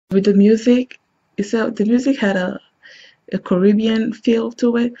With the music itself, the music had a Caribbean feel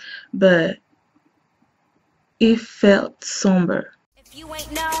to it, but it felt somber. If you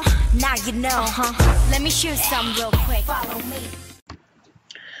ain't know, now you know. Let me shoot some real quick. Follow me.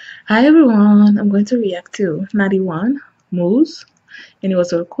 Hi everyone, I'm going to react to 91 Mooz, and it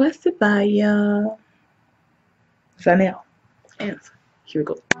was requested by Zanel. And here we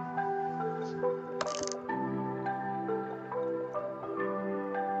go.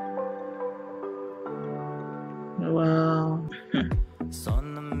 Wow.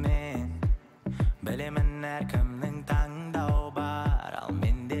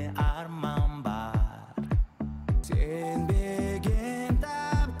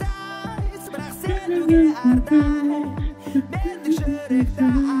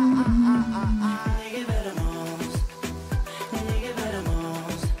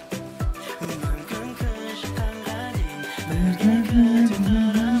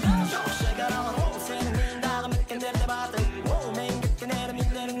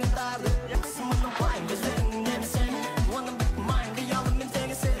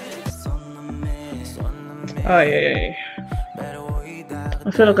 Oh yeah. I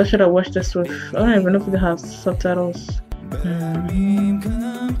feel like I should have watched this with. I don't even know if they have subtitles.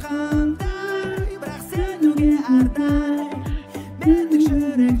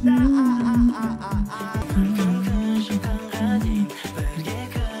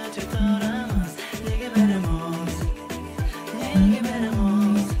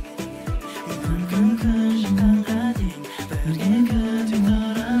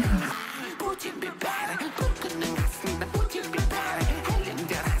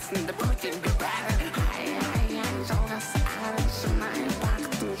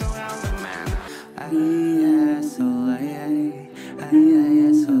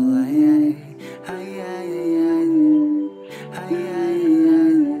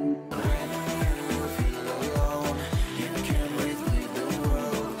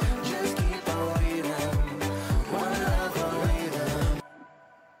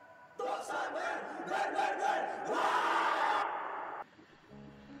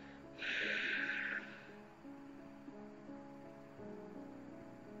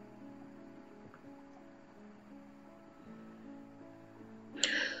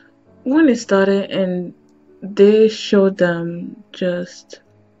 When it started and they showed them just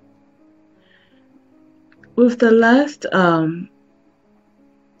with the last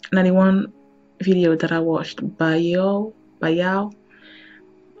 91 video that I watched by Yao,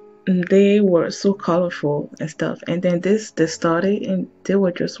 they were so colorful and stuff, and then they started and they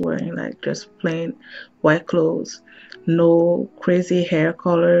were just wearing like just plain white clothes, no crazy hair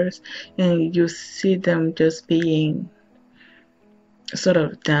colors, and you see them just being sort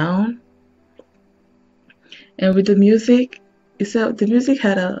of down. And with the music itself, the music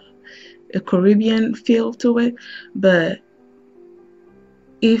had a Caribbean feel to it, but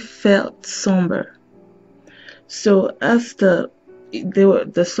it felt somber. So as the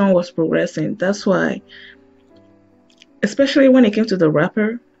song was progressing, that's why, especially when it came to the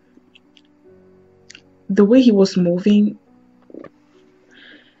rapper, the way he was moving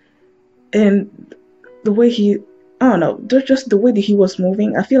and the way I don't know, just the way that he was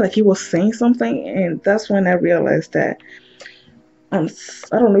moving, I feel like he was saying something, and that's when I realized that I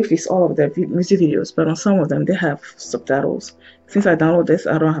don't know if it's all of the music videos, but on some of them they have subtitles. Since I downloaded this,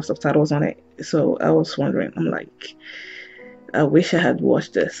 I don't have subtitles on it, so I was wondering, I'm like, I wish I had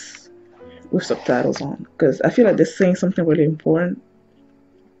watched this with subtitles on, because I feel like they're saying something really important.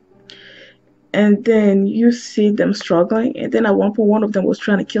 And then you see them struggling, and then at one point one of them was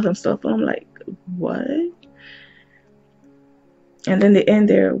trying to kill himself, and I'm like, what? And then they end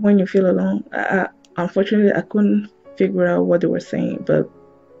there, when you feel alone. Unfortunately, I couldn't figure out what they were saying, but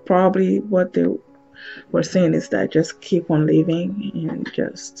probably what they were saying is that just keep on living and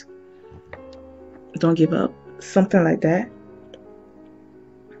just don't give up, something like that.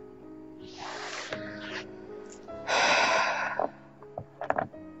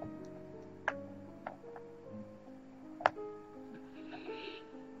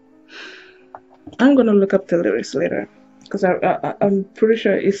 I'm gonna look up the lyrics later, because I'm pretty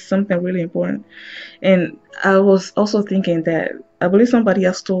sure it's something really important. And I was also thinking that I believe somebody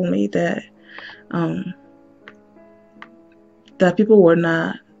else told me that that people were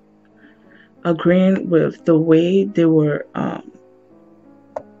not agreeing with the way they were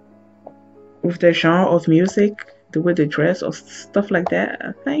with their genre of music, the way they dress or stuff like that.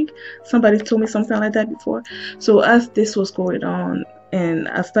 I think somebody told me something like that before. So as this was going on, and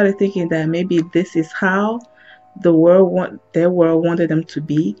I started thinking that maybe this is how their world wanted them to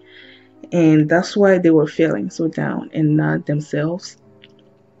be, and that's why they were feeling so down and not themselves.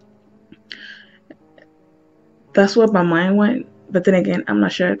 That's where my mind went. But then again, I'm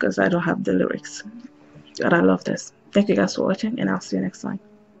not sure because I don't have the lyrics. But I love this. Thank you guys for watching, and I'll see you next time.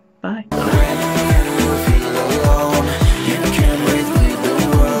 Bye.